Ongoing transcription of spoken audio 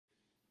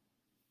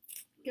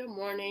Good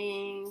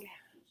morning.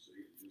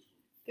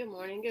 Good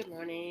morning,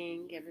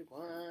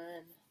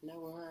 everyone. No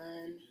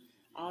one.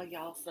 All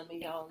y'all, some of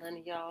y'all, none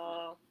of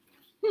y'all.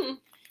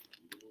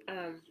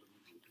 um,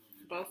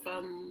 Both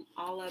of them,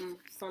 all of them,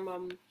 some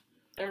of them,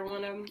 every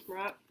one of them,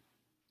 right?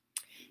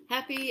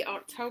 Happy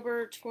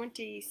October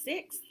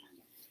 26th.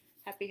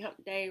 Happy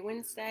Hump Day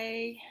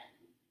Wednesday.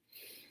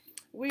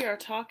 We are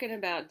talking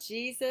about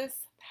Jesus'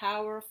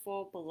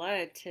 powerful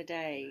blood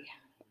today.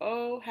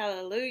 Oh,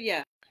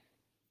 hallelujah.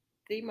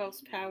 The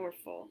most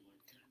powerful,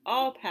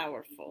 all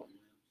powerful.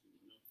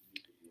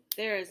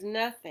 There is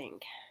nothing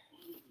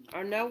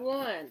or no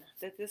one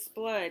that this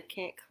blood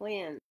can't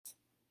cleanse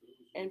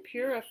and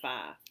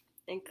purify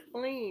and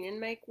clean and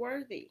make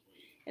worthy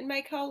and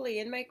make holy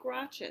and make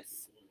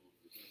righteous.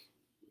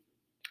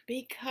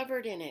 Be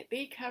covered in it.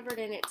 Be covered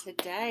in it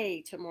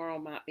today. Tomorrow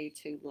might be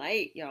too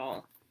late,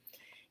 y'all.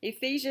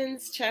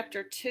 Ephesians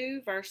chapter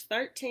 2 verse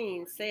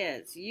 13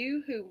 says,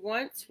 "You who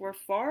once were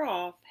far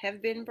off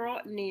have been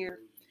brought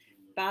near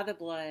by the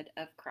blood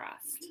of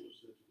Christ."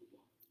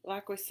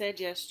 Like we said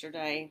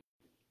yesterday,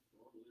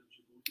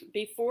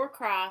 before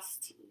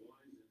Christ,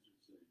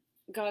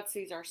 God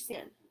sees our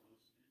sin.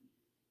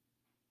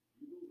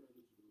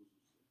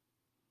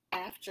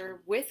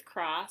 After, with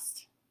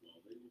Christ,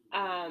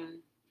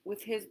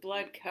 with his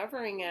blood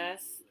covering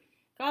us,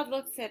 God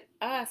looks at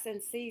us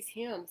and sees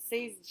him,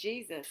 sees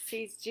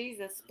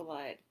Jesus'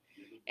 blood.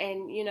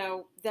 And,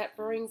 that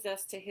brings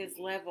us to his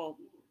level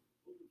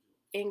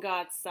in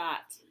God's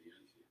sight.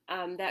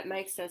 That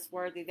makes us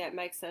worthy, that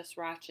makes us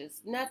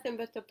righteous. Nothing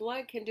but the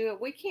blood can do it.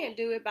 We can't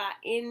do it by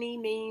any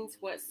means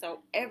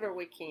whatsoever.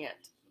 We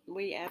can't.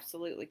 We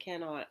absolutely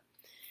cannot.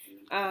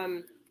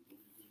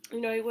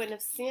 He wouldn't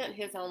have sent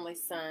his only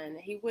son.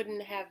 He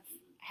wouldn't have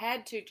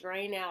had to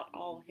drain out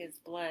all his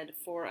blood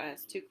for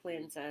us to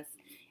cleanse us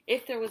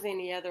if there was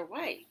any other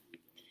way.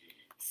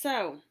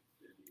 So,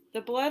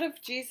 the blood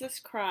of Jesus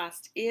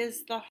Christ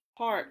is the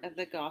heart of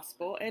the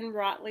gospel, and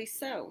rightly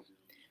so.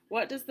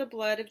 What does the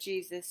blood of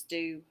Jesus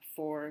do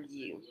for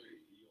you?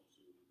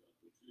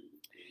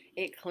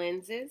 It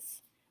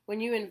cleanses. When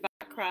you invite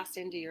Christ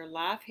into your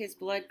life, his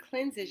blood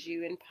cleanses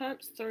you and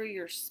pumps through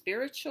your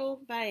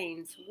spiritual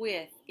veins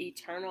with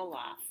eternal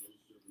life.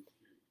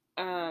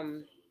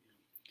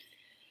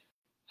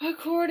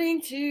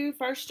 According to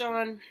 1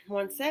 John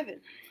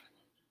 1:7,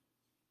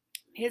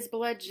 his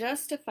blood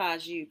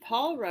justifies you.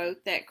 Paul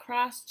wrote that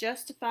Christ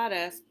justified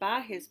us by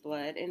his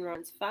blood in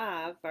Romans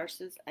 5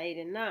 verses 8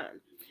 and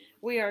 9.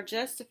 We are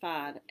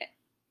justified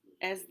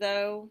as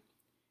though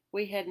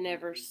we had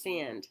never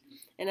sinned.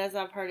 And as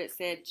I've heard it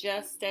said,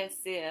 just as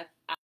if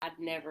I'd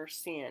never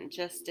sinned.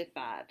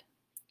 Justified.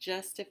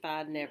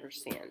 Justified, never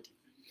sinned.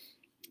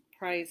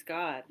 Praise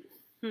God.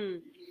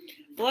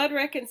 Blood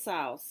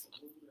reconciles.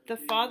 The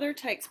Father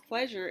takes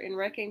pleasure in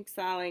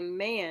reconciling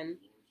man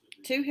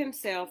to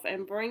himself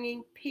and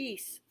bringing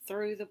peace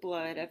through the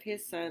blood of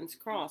his Son's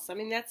cross. I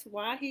mean, that's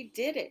why he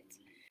did it.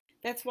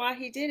 That's why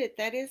he did it.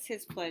 That is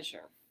his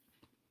pleasure.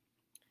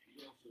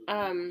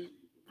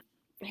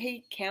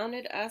 He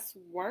counted us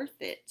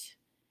worth it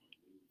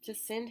to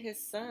send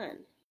his Son.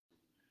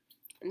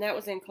 And that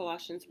was in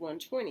Colossians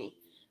 1:20.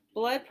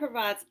 Blood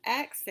provides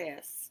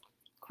access.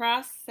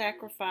 Christ's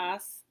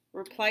sacrifice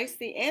replaced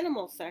the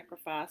animal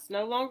sacrifice,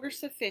 no longer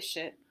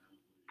sufficient,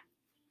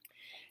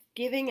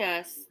 giving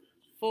us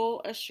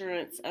full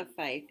assurance of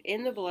faith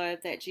in the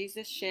blood that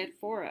Jesus shed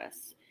for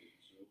us.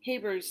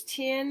 Hebrews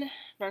 10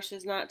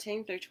 verses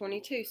 19 through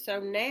 22. So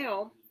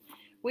now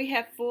we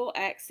have full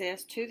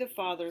access to the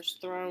Father's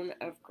throne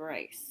of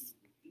grace.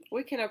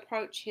 We can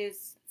approach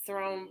his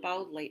throne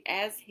boldly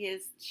as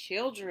his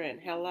children.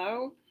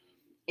 Hello?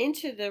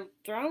 Into the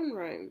throne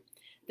room.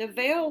 The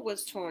veil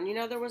was torn.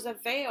 There was a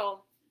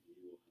veil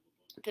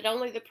that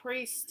only the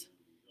priest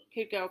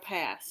could go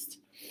past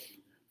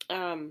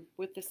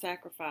with the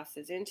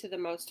sacrifices into the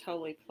most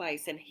holy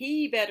place. And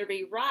he better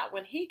be right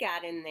when he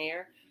got in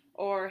there,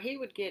 or he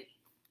would get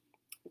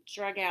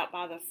dragged out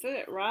by the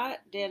foot, right?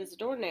 Dead as a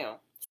doornail.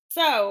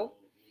 So,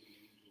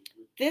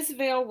 this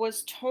veil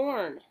was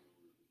torn,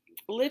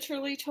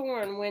 literally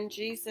torn, when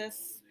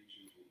Jesus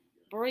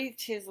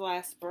breathed his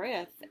last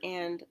breath.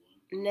 And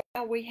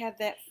now we have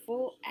that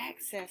full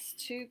access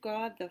to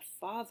God the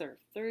Father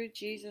through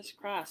Jesus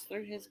Christ,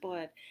 through his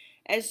blood.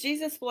 As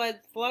Jesus'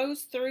 blood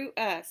flows through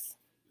us,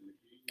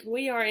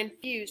 we are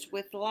infused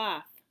with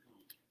life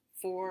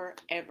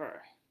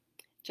forever.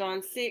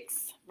 John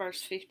 6,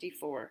 verse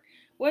 54.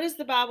 What does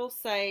the Bible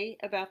say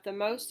about the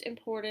most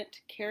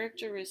important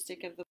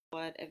characteristic of the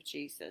blood of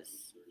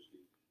Jesus?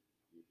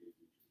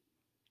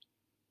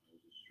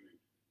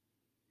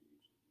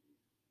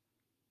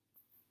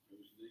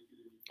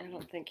 I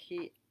don't think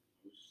he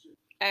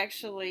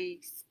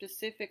actually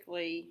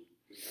specifically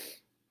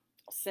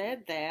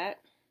said that.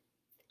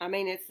 I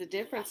mean, it's the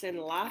difference in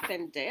life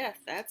and death.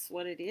 That's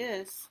what it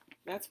is.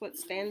 That's what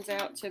stands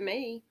out to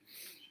me.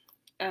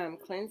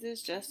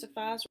 Cleanses,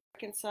 justifies,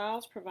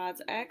 reconciles,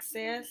 provides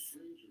access.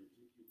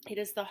 It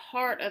is the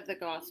heart of the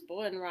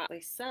gospel, and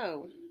rightly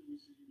so.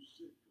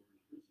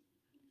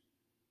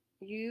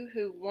 You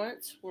who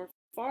once were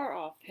far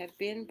off have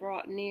been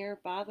brought near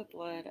by the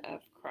blood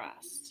of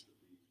Christ.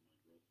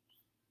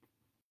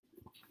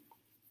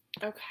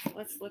 Okay,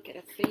 let's look at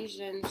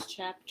Ephesians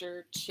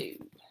chapter 2.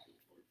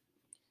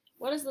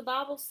 What does the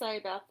Bible say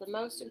about the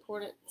most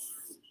important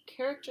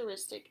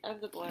characteristic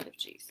of the blood of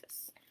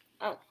Jesus?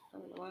 Oh, I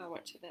don't know why I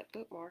went to that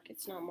bookmark.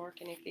 It's not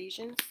marking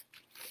Ephesians.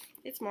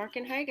 It's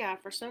marking Haggai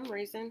for some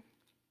reason.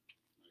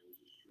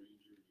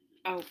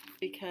 Oh,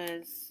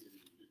 because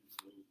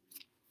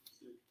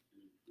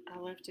I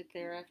left it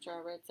there after I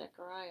read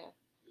Zechariah.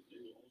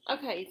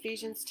 Okay,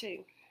 Ephesians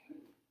 2.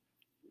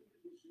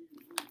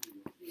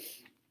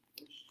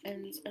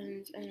 Ends.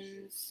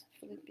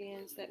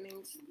 Philippians, that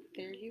means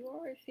there you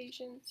are,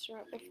 Ephesians,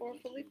 right before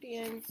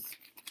Philippians.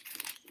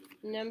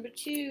 Number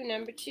two.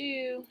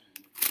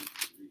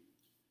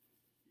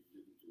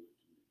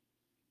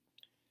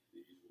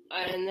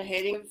 And the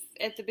heading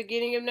at the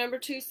beginning of number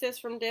 2 says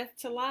from death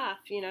to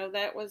life. You know,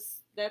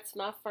 that's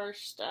my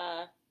first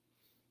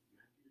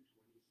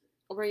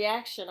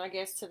reaction, I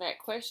guess, to that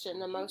question.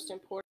 The most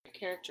important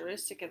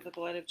characteristic of the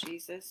blood of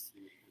Jesus.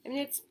 I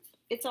mean,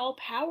 it's all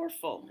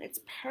powerful. It's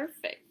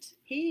perfect.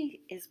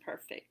 He is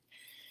perfect.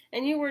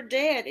 And you were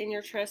dead in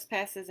your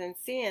trespasses and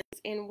sins,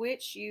 in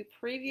which you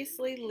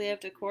previously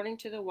lived according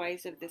to the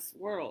ways of this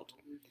world,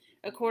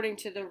 according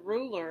to the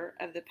ruler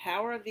of the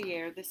power of the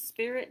air, the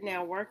spirit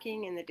now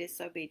working in the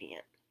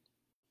disobedient.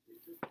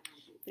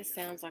 This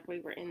sounds like we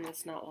were in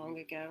this not long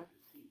ago.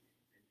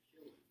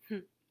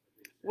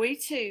 We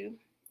too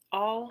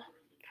all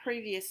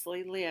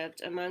previously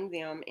lived among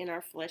them in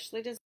our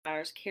fleshly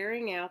desires,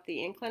 carrying out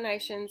the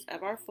inclinations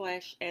of our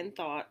flesh and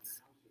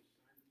thoughts.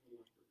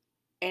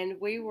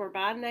 And we were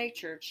by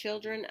nature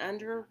children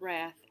under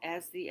wrath,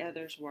 as the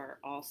others were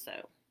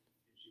also.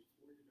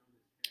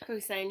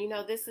 Who's saying, you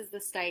know, this is the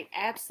state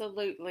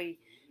absolutely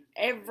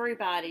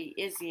everybody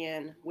is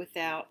in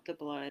without the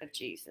blood of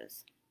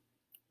Jesus.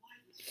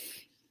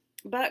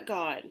 But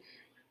God,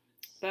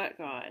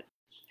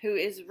 who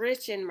is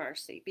rich in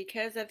mercy,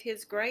 because of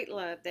his great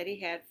love that he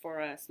had for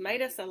us,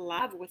 made us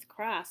alive with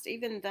Christ,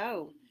 even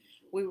though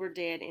we were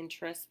dead in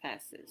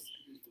trespasses.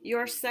 You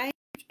are saved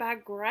by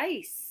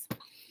grace.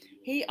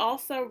 He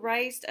also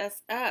raised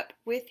us up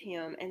with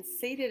him and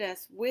seated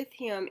us with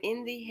him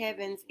in the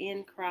heavens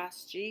in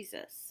Christ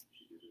Jesus,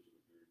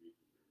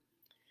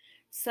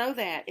 so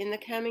that in the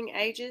coming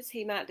ages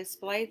he might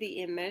display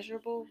the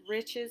immeasurable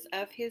riches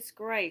of his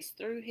grace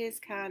through his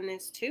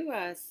kindness to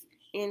us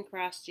in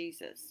Christ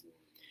Jesus.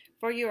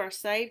 For you are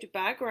saved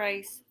by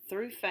grace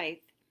through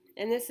faith,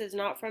 and this is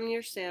not from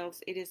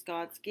yourselves, it is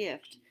God's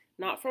gift,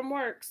 not from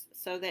works,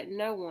 so that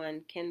no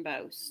one can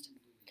boast.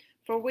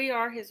 For we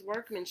are his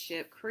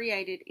workmanship,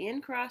 created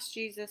in Christ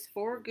Jesus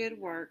for good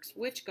works,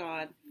 which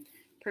God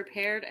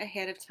prepared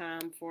ahead of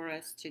time for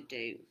us to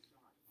do.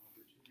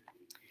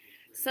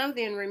 So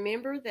then,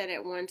 remember that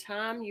at one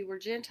time you were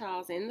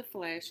Gentiles in the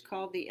flesh,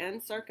 called the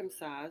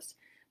uncircumcised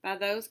by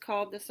those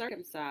called the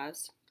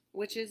circumcised,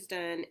 which is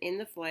done in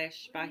the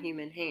flesh by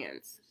human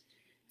hands.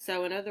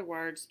 So in other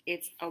words,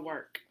 it's a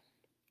work.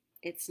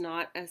 It's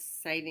not a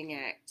saving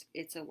act.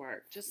 It's a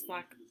work. Just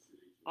like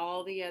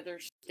all the other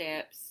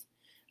steps,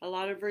 a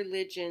lot of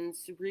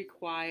religions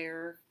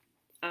require.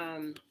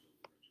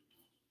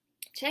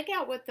 Check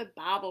out what the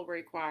Bible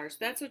requires.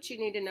 That's what you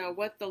need to know,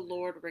 what the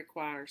Lord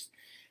requires.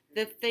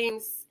 The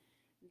things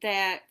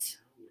that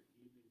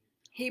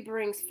he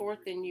brings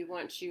forth in you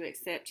once you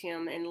accept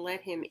him and let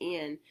him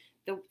in.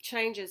 The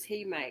changes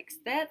he makes.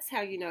 That's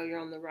how you know you're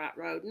on the right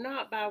road.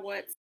 Not by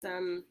what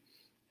some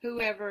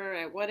whoever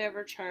at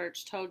whatever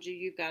church told you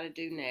you've got to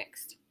do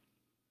next.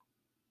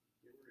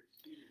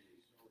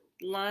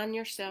 Line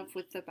yourself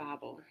with the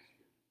Bible,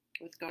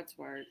 with God's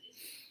word.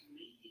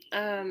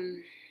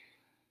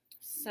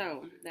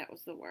 So that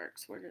was the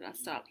works. Where did I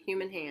stop?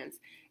 Human hands.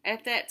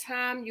 At that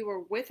time you were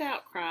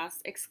without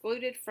Christ,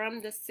 excluded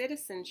from the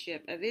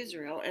citizenship of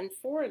Israel, and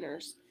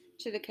foreigners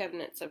to the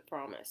covenants of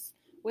promise,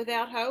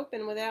 without hope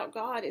and without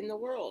God in the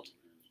world.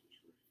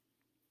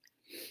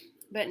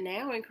 But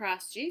now in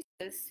Christ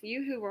Jesus,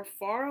 you who were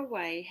far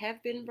away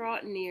have been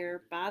brought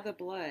near by the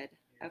blood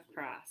of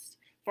Christ.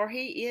 For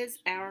he is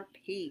our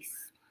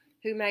peace,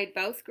 who made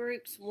both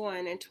groups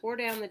one and tore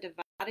down the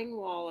dividing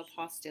wall of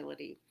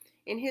hostility.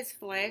 In his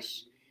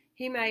flesh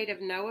he made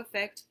of no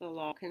effect the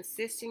law,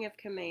 consisting of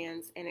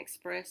commands and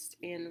expressed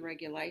in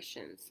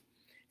regulations,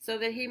 so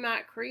that he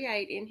might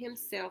create in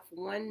himself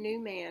one new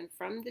man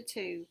from the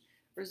two,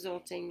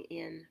 resulting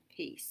in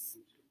peace.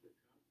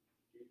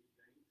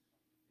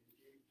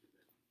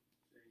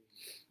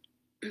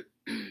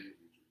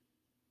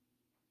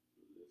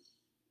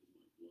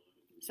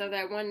 So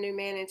that one new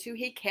man, and two,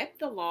 he kept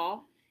the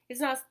law.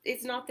 It's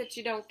not that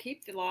you don't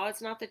keep the law.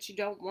 It's not that you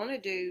don't want to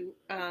do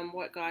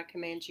what God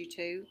commands you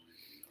to.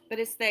 But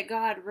it's that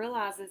God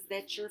realizes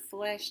that your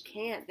flesh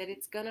can't, that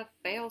it's going to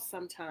fail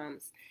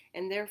sometimes.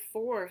 And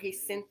therefore, he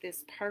sent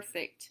this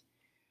perfect,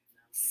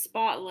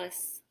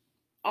 spotless,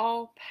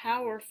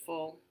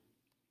 all-powerful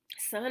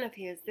Son of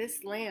his,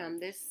 this Lamb,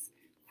 this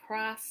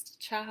Christ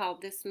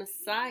child, this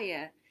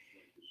Messiah,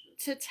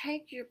 to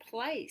take your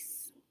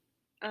place.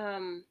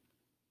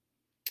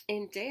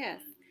 in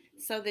death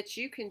so that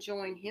you can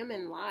join him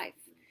in life.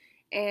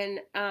 And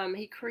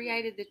he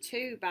created the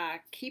two by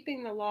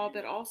keeping the law,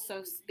 but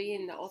also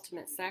being the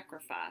ultimate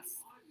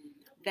sacrifice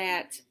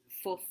that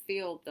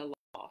fulfilled the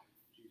law.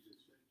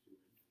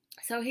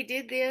 So he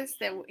did this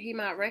that he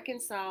might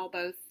reconcile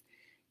both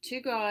to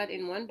God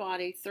in one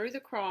body through the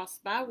cross,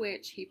 by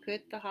which he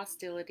put the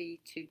hostility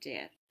to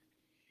death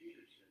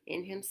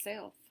in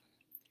himself.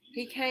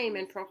 He came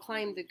and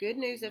proclaimed the good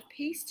news of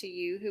peace to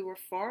you who were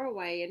far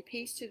away, and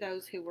peace to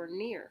those who were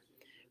near.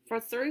 For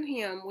through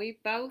him we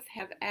both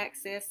have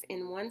access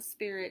in one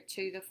spirit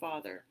to the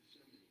Father.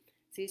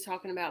 So he's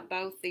talking about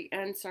both the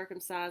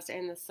uncircumcised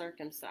and the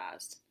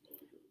circumcised.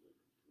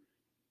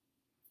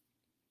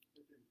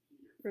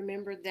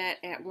 Remember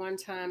that at one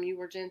time you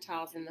were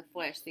Gentiles in the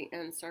flesh, the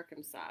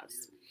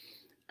uncircumcised.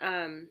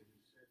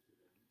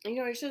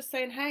 He's just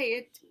saying,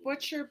 hey,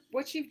 what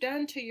you've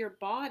done to your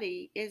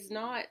body is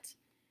not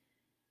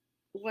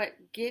what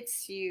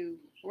gets you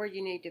where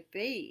you need to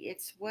be.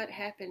 It's what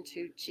happened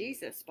to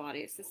Jesus' body.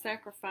 It's the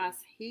sacrifice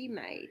he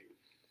made.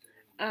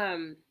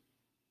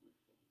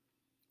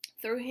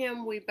 Through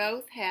him we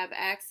both have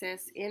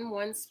access in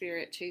one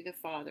spirit to the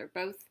Father.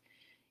 Both,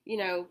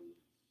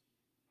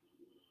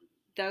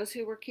 those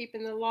who were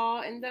keeping the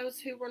law and those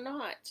who were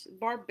not.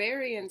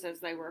 Barbarians, as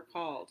they were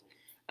called.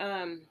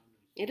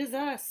 It is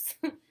us,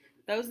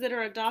 those that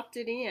are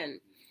adopted in.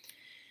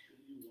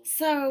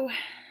 So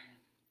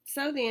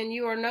then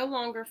you are no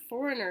longer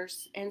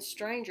foreigners and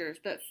strangers,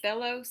 but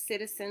fellow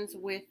citizens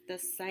with the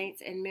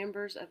saints and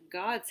members of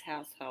God's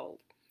household,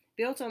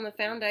 built on the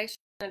foundation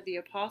of the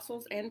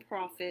apostles and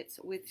prophets,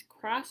 with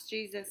Christ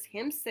Jesus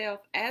himself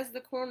as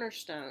the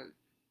cornerstone.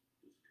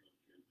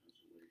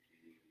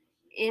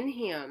 In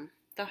him,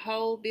 the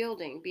whole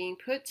building, being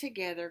put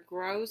together,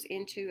 grows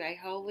into a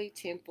holy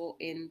temple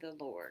in the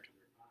Lord.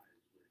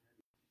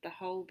 The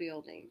whole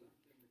building.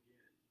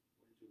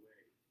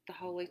 The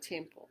holy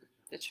temple.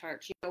 The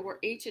church. We're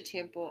each a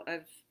temple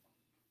of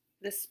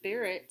the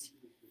Spirit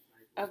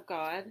of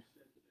God.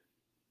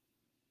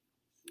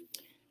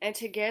 And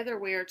together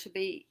we are to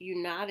be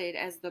united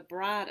as the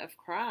bride of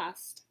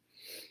Christ.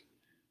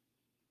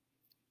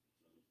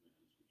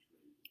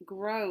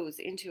 Grows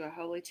into a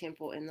holy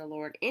temple in the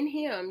Lord. In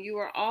him you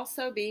are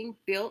also being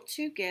built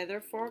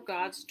together for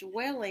God's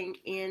dwelling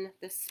in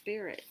the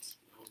Spirit.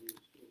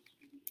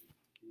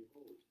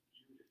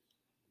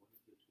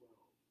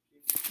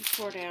 He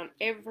tore down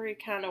every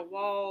kind of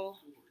wall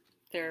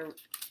there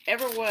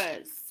ever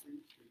was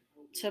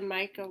to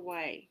make a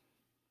way.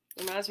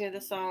 Reminds me of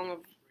the song of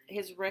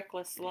his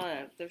reckless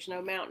love. There's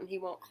no mountain he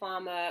won't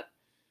climb up.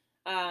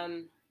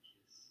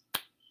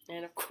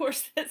 And of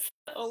course, that's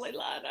the only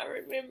line I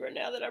remember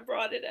now that I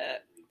brought it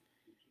up.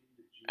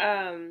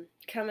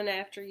 Coming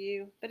after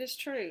you. But it's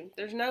true.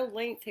 There's no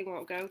length he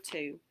won't go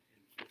to.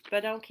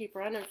 But don't keep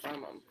running from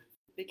him,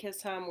 because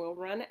time will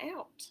run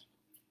out.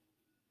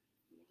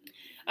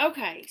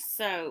 Okay,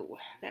 so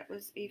that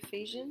was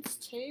Ephesians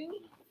 2.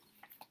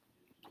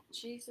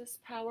 Jesus'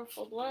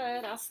 powerful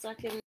blood. I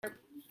stuck in there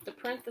the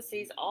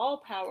parentheses, all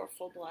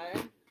powerful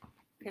blood.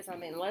 Because,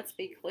 let's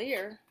be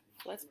clear.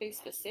 Let's be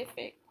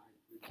specific.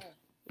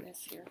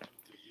 Mess here.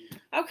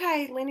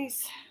 Okay,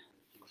 Lenny's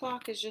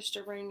clock is just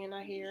a ringing,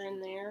 I hear in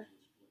there.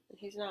 And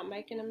he's not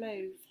making a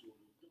move.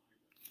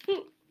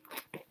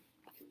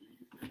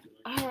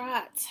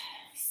 Alright,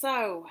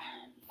 so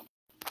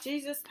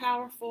Jesus'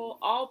 powerful,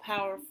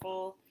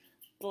 all-powerful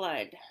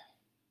blood.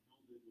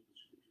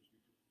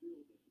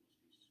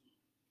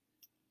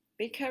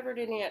 Be covered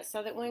in it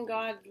so that when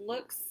God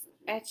looks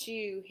at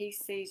you, he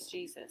sees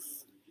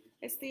Jesus.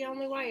 It's the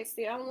only way. It's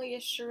the only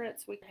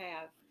assurance we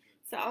have.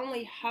 It's the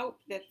only hope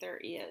that there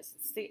is.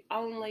 It's the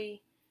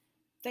only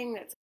thing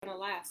that's going to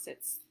last.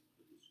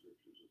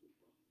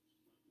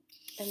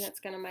 And that's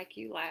going to make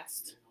you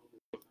last.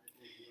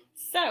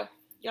 So,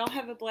 y'all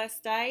have a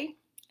blessed day.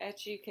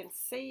 As you can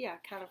see, I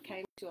kind of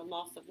came to a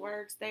loss of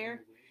words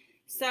there.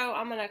 So,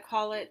 I'm going to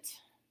call it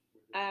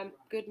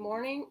good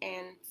morning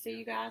and see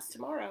you guys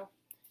tomorrow.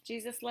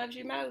 Jesus loves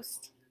you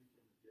most.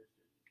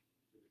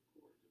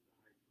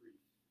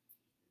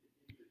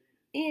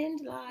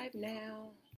 End live now.